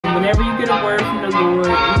whenever you get a word from the Lord,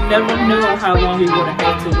 you never know how long you're going to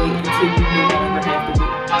have to wait until you no longer have to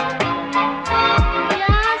wait.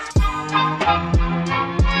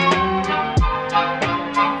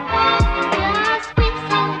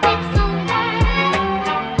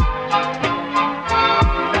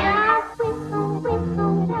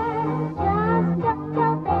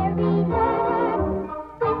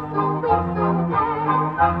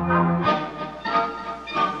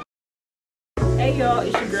 Hey y'all,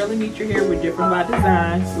 it's your girl Annitra here with Different by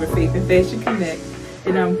Design, where Faith and Fashion Connect,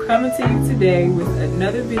 and I'm coming to you today with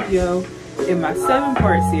another video in my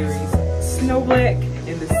 7-part series, Snow Black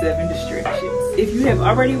and the 7 Distractions. If you have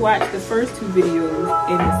already watched the first 2 videos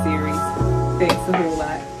in the series, thanks a whole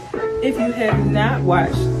lot. If you have not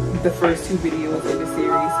watched the first 2 videos in the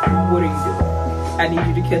series, what are you doing? I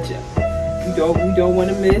need you to catch up. We don't want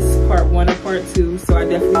to miss part 1 or part 2, so I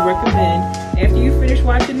definitely recommend after you finish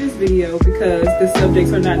watching this video, because the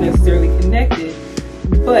subjects are not necessarily connected,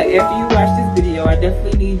 but after you watch this video, I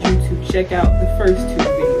definitely need you to check out the first 2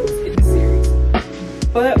 videos in the series.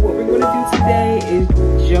 But what we're going to do today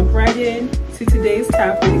is jump right in to today's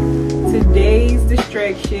topic. Today's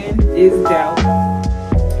distraction is doubt,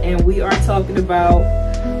 and we are talking about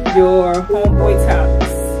your homeboy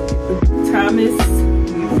Thomas. Thomas,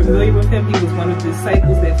 familiar with him, he was one of the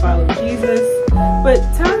disciples that followed Jesus, but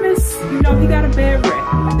Thomas, you know, he got a bad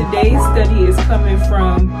rap. Today's study is coming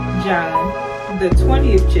from John, the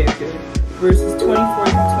 20th chapter, verses 24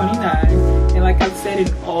 through 29, and like I've said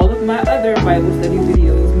in all of my other Bible study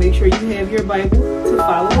videos, make sure you have your Bible to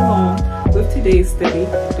follow along with today's study.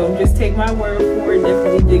 Don't just take my word for it,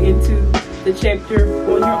 definitely dig into the chapter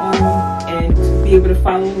on your own and to be able to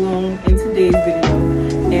follow along in today's video.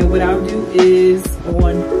 And what I'll do is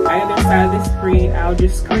on either side of the screen, I'll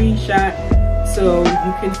just screenshot so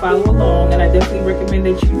you can follow along. And I definitely recommend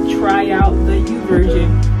that you try out the YouVersion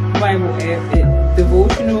Bible app.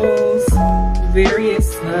 Devotionals,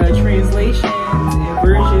 various translations and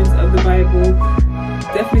versions of the Bible.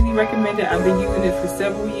 Definitely recommend it. I've been using it for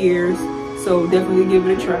several years, so definitely give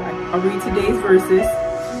it a try. I'll read today's verses.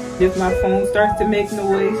 If my phone starts to make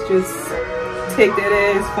noise, just take that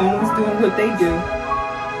as phones doing what they do.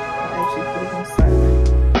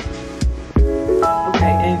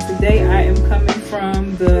 And today I am coming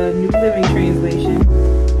from the New Living Translation,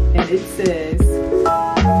 and it says,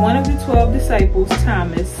 one of the 12 disciples,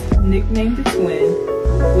 Thomas, nicknamed the twin,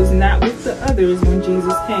 was not with the others when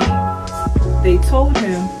Jesus came. They told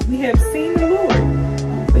him, "We have seen the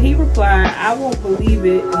Lord." But he replied, "I won't believe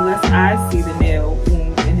it unless I see the nail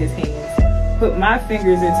wounds in his hands, put my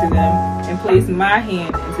fingers into them, and place my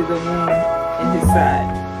hand into the wound in his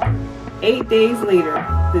side." 8 days later,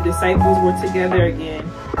 the disciples were together again,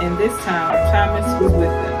 and this time Thomas was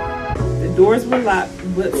with them. The doors were locked,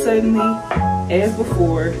 but suddenly, as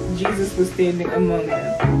before, Jesus was standing among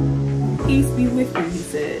them. "Peace be with you," he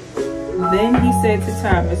said. Then he said to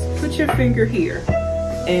Thomas, "Put your finger here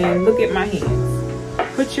and look at my hands.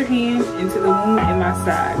 Put your hand into the wound in my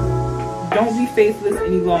side. Don't be faithless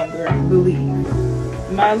any longer. Believe."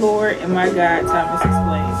 "My Lord and my God," Thomas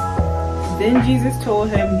explained. Then Jesus told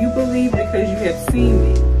him, "You believe because you have seen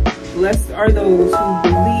me. Blessed are those who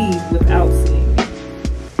believe without seeing me."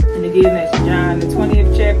 And again, that's John, the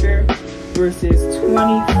 20th chapter, verses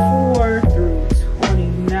 24 through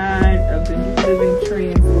 29 of the New Living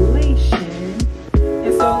Translation.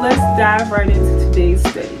 And so let's dive right into today's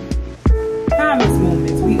study. Thomas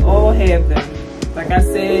moments, we all have them. Like I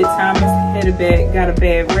said, Thomas got a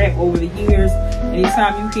bad rap over the years.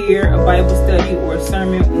 Anytime you hear a Bible study or a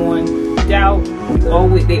sermon on doubt,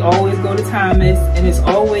 they always go to Thomas, and it's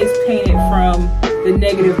always painted from the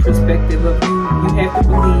negative perspective of you have to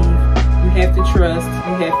believe, you have to trust,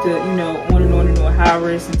 you have to, on and on,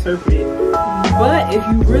 however it's interpreted. But if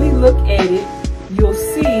you really look at it, you'll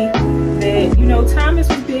see that, Thomas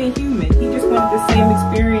was being human. He just wanted the same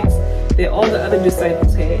experience that all the other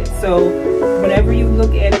disciples had. So whenever you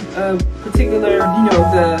look at a particular,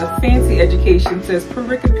 the fancy education says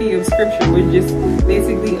pericope of scripture, which is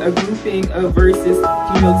basically a grouping of verses,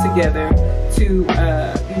 together to,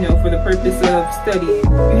 for the purpose of studying.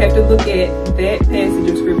 You have to look at that passage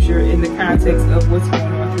of scripture in the context of what's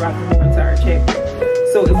going on throughout the whole entire chapter.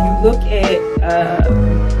 So if you look at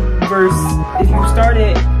if you start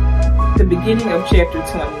at the beginning of chapter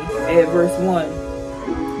 20 at verse 1,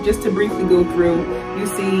 just to briefly go through, you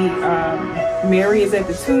see Mary is at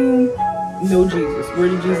the tomb, no Jesus. Where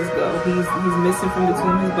did Jesus go? He's missing from the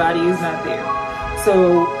tomb, his body is not there.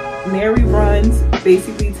 So Mary runs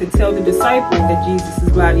basically to tell the disciple that Jesus'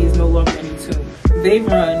 body is no longer in the tomb. They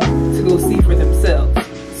run to go see for themselves.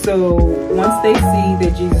 So once they see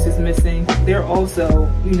that Jesus is missing, they're also,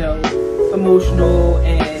 you know, emotional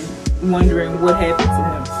and wondering what happened to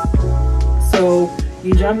him. So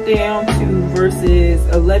you jump down to verses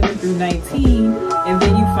 11 through 19, and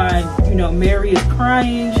then you find, you know, Mary is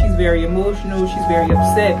crying. She's very emotional. She's very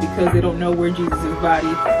upset because they don't know where Jesus' body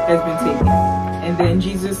has been taken. And then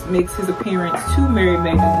Jesus makes his appearance to Mary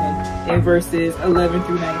Magdalene in verses 11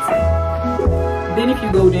 through 19. Then if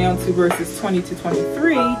you go down to verses 20 to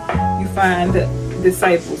 23, you find the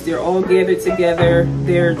disciples. They're all gathered together.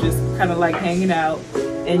 They're just kind of like hanging out.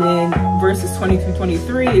 And then verses 20 through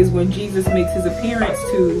 23 is when Jesus makes his appearance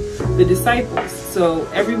to the disciples. So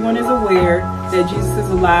everyone is aware that Jesus is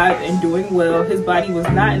alive and doing well. His body was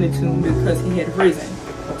not in the tomb because he had risen.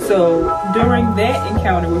 So during that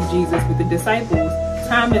encounter with Jesus with the disciples,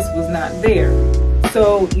 Thomas was not there.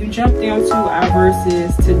 So you jump down to our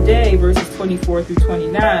verses today, verses 24 through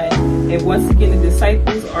 29, and once again the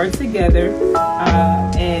disciples are together,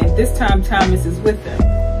 and this time Thomas is with them.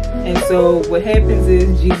 And so what happens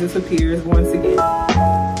is Jesus appears once again,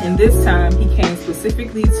 and this time he came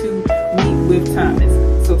specifically to meet with Thomas,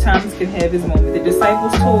 so Thomas can have his moment. The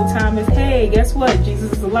disciples told Thomas, hey, guess what?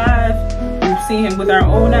 Jesus is alive. We've seen him with our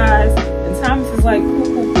own eyes. And Thomas is like,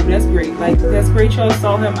 cool, that's great. Like, that's great y'all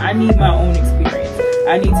saw him. I need my own experience.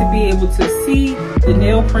 I need to be able to see the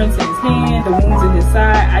nail prints in his hand, the wounds in his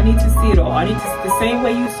side. I need to see it all. I need to, the same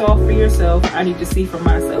way you saw for yourself, I need to see for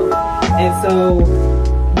myself. And so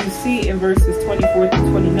you see in verses 24 through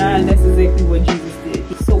 29, that's exactly what Jesus did.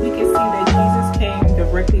 So we can see that Jesus came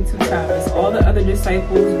directly to Thomas. All the other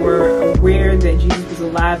disciples were aware that Jesus was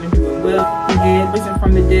alive and doing well. He had risen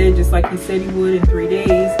from the dead just like he said he would in 3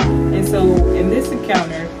 days. And so in this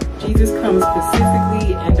encounter, Jesus comes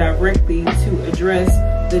specifically and directly to address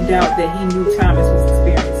the doubt that he knew Thomas was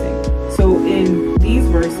experiencing. So in these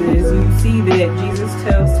verses, you see that Jesus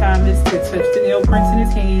tells Thomas to touch the nail prints in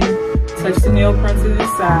his hand, touch the nail prints in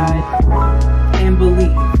his side, and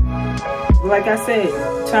believe. Like I said,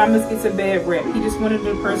 Thomas gets a bad rep. He just wanted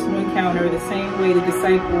a personal encounter the same way the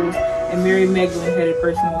disciples and Mary Magdalene had a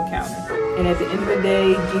personal encounter. And at the end of the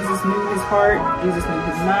day, Jesus knew his heart, Jesus knew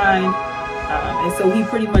his mind, and so he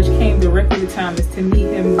pretty much came directly to Thomas to meet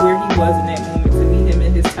him where he was in that moment, to meet him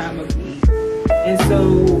in his time of need. And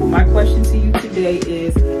so my question to you today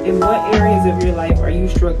is, in what areas of your life are you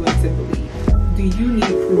struggling to believe? Do you need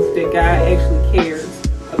proof that God actually cares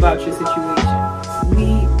about your situation?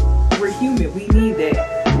 We're human, we need that,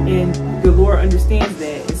 and the Lord understands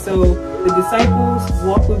that. And so the disciples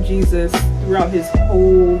walked with Jesus throughout his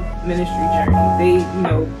whole ministry journey. They, you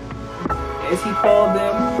know, as he called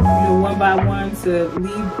them, you know, one by one to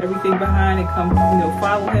leave everything behind and come, you know,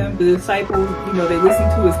 follow him. The disciples, you know, they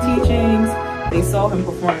listened to his teachings. They saw him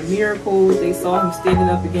performing miracles. They saw him standing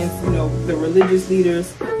up against, you know, the religious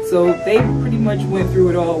leaders. So they pretty much went through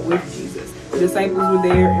it all with Jesus. The disciples were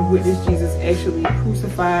there and witnessed Jesus actually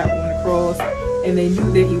crucified on the cross, and they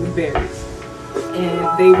knew that he was buried.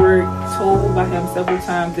 And they were told by him several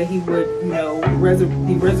times that he would, you know,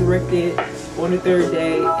 be resurrected on the third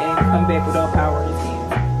day and come back with all power in his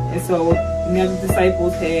hands. And so now the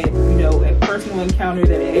disciples had, you know, a personal encounter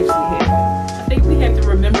that actually happened. I think we have to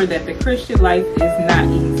remember that the Christian life is not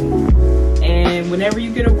easy. And whenever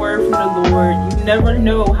you get a word from the Lord, you never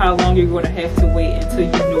know how long you're going to have to wait until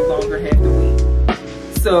you no longer have to wait.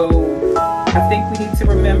 So I think we need to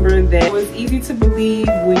remember that it's easy to believe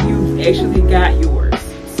when you've actually got yours.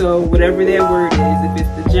 So whatever that word is, if it's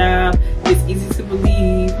the job, it's easy to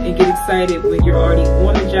believe and get excited when you're already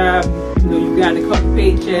on the job. You know, you got a couple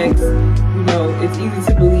paychecks. You know, it's easy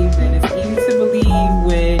to believe then. It's easy to believe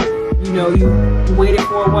when, you know, you waited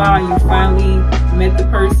for a while and you finally met the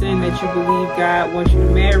person that you believe God wants you to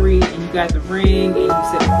marry, and you got the ring and you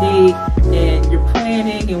set a date and you're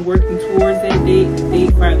planning and working towards that date. The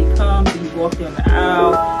date finally comes and you walk down the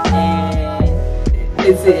aisle and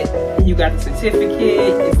it's it. And you got the certificate,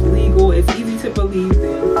 it's legal. It's easy to believe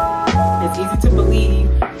then. It's easy to believe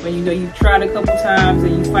when, you know, you've tried a couple times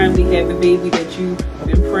and you finally have the baby that you've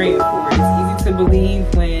been praying for. It's easy to believe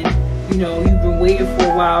when, you know, you've been waiting for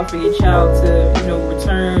a while for your child to, you know,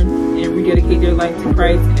 return and rededicate their life to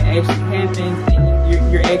Christ, and it actually happens, and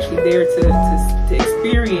you're actually there to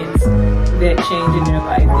experience that change in their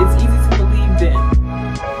life. It's easy to believe then.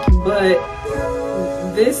 But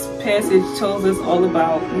this passage tells us all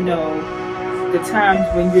about, you know, the times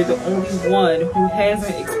when you're the only one who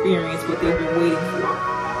hasn't experienced what they've been waiting for.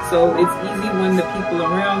 So it's easy when the people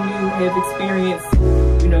around you have experienced,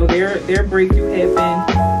 you know, their breakthrough happened,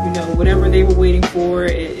 you know, whatever they were waiting for,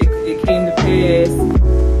 it came to pass.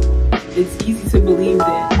 it's easy to believe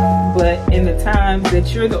that. But in the times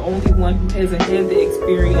that you're the only one who hasn't had the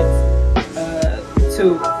experience,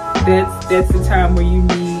 that's the time where you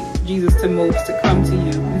need Jesus to most to come to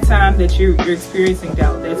you. The time that you're experiencing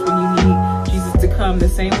doubt, that's when you need Jesus to come. The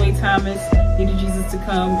same way Thomas needed Jesus to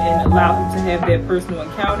come and allow him to have that personal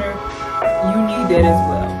encounter, you need that as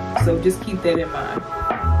well. So just keep that in mind.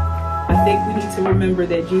 I think we need to remember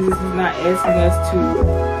that Jesus is not asking us to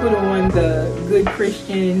put on the good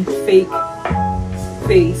Christian fake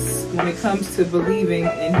face when it comes to believing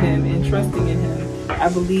in him and trusting in him. I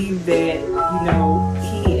believe that, you know,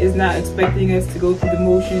 he is not expecting us to go through the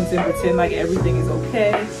motions and pretend like everything is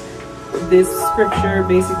okay. This scripture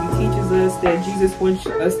basically teaches us that Jesus wants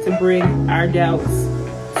us to bring our doubts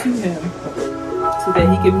to him so that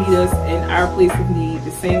he can meet us in our place of need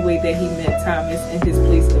the same way that he met Thomas in his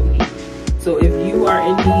place of need. So if you are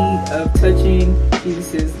in need of touching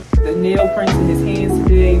the nail prints in his hands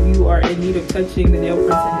today, if you are in need of touching the nail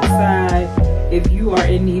prints in his side, if you are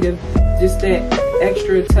in need of just that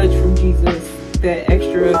extra touch from Jesus, that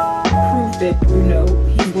extra proof that, you know,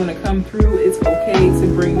 he's going to come through, it's okay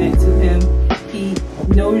to bring that to him. He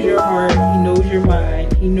knows your heart, he knows your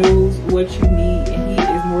mind, he knows what you need, and he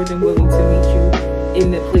is more than willing to meet you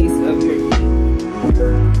in the place of your need.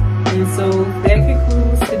 And so that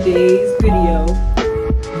concludes today's video,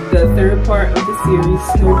 the third part of the series,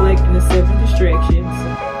 Snow Black and the 7 Distractions.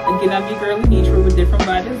 Again, I'm your girl Annitra with Different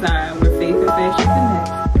by Design, where faith and fashion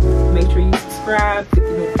connect. Make sure you subscribe, click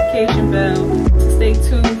the notification bell to stay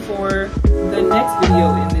tuned for the next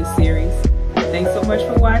video in this series. Thanks so much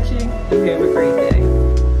for watching, and have a great day.